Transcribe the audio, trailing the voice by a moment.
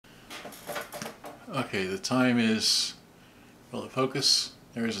Okay, the time is, will it focus?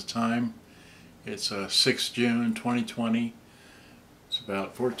 There's the time. It's 6 June 2020. It's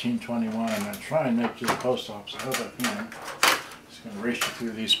about 14:21. I'm going to try and make it to the post office. I hope I can. Just going to race you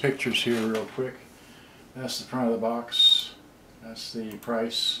through these pictures here real quick. That's the front of the box. That's the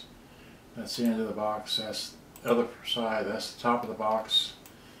price. That's the end of the box. That's the other side. That's the top of the box.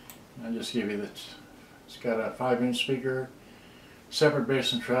 I'll just give you the. It's got a 5-inch speaker, separate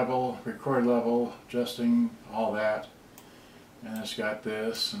bass and treble, record level, adjusting, all that. And it's got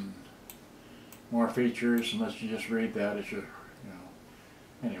this and more features. Unless you just read that, it's your,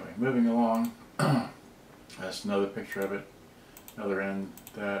 Anyway, moving along. That's another picture of it. Other end,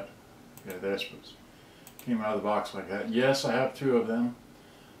 that. Okay, this was came out of the box like that. Yes, I have 2 of them.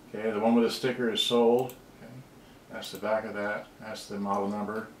 Okay, the one with the sticker is sold. Okay, that's the back of that. That's the model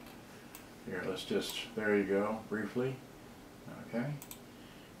number. Here, let's just, there you go, briefly. Okay,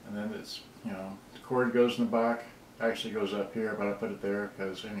 and then it's, the cord goes in the back. Actually goes up here, but I put it there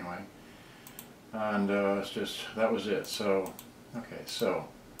because anyway. And it's just, that was it. So, okay, so,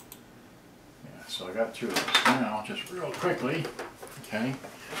 yeah, so I got 2 of those. Now, just real quickly, okay,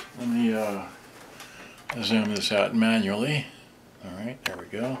 let me zoom this out manually. Alright, there we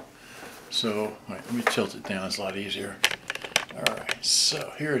go. So, let me tilt it down, it's a lot easier. Alright,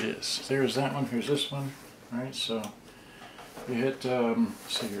 so here it is. There's that one, here's this one. Alright, so you hit,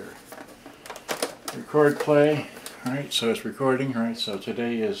 let's see here, record play. Alright, so it's recording. Alright, so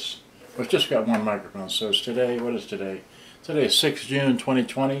today is, well, it's just got one microphone, so it's today, what is today? Today is 6 June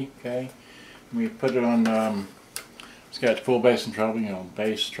 2020, okay? We put it on, it's got full bass and treble,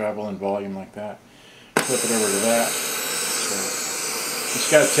 bass, treble, and volume like that. Flip it over to that. So it's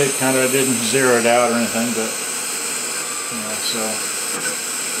got tape counter. I didn't zero it out or anything, but so.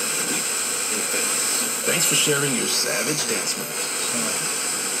 Thanks for sharing your savage dance moves.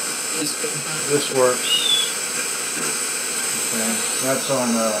 This works. Okay, that's on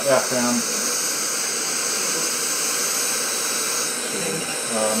FM.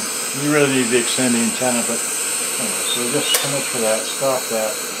 So, you really need to extend the antenna, but anyway, so just so much for that. Stop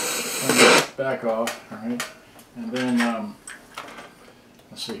that. And back off, alright, and then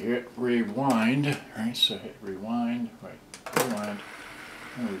let's see here, rewind, alright, so hit rewind, rewind,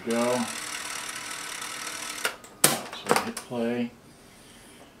 there we go. So hit play,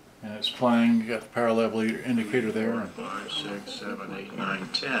 and it's playing. You got the power level indicator there, and 5, 6, 7, 8, 9,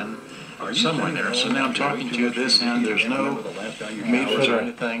 10, somewhere there. So now I'm talking to you this end, there's no meters or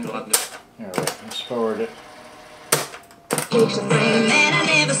anything. Alright, let's forward it. It's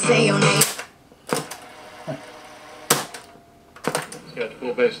got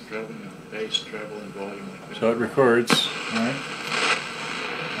full bass and treble, and volume. So it records, right?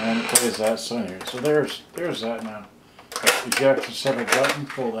 And it plays that. So anyway, so there's that now. Eject the separate button,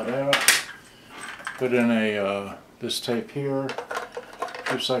 pull that out, put in a this tape here.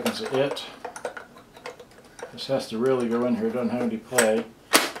 2 seconds of it. This has to really go in here. It doesn't have any play.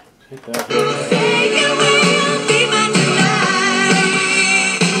 Hit that.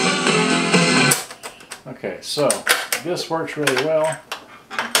 Okay, so this works really well.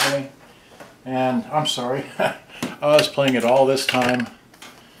 Okay, and I'm sorry, I was playing it all this time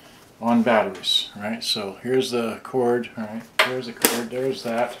on batteries. Right, so here's the cord. All right, there's the cord. There's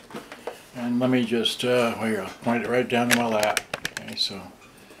that. And let me just here, I'll point it right down to my lap. Okay, so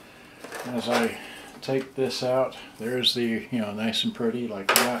as I take this out, there's the nice and pretty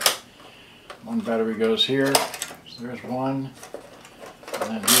like that. One battery goes here. So there's one, and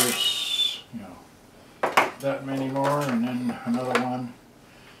then here's that many more, and then another one,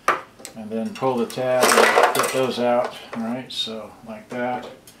 and then pull the tab and get those out. Alright, so like that,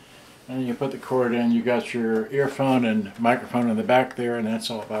 and you put the cord in. You got your earphone and microphone in the back there, and that's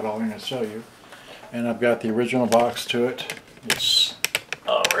about all I'm going to show you. And I've got the original box to it. It's,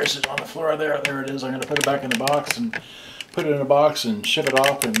 oh, where is it? On the floor there. There it is. I'm going to put it back in the box and put it in a box and ship it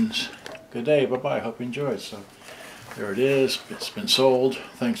off, and good day, bye-bye, hope you enjoyed. So there it is. It's been sold.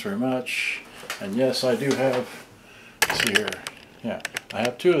 Thanks very much. And yes, I do have, let's see here, yeah, I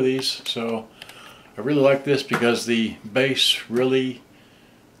have 2 of these, so I really like this because the bass really,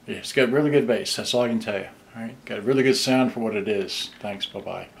 it's got really good bass, that's all I can tell you. Alright, got a really good sound for what it is. Thanks,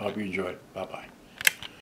 bye-bye. I hope you enjoyed. Bye-bye.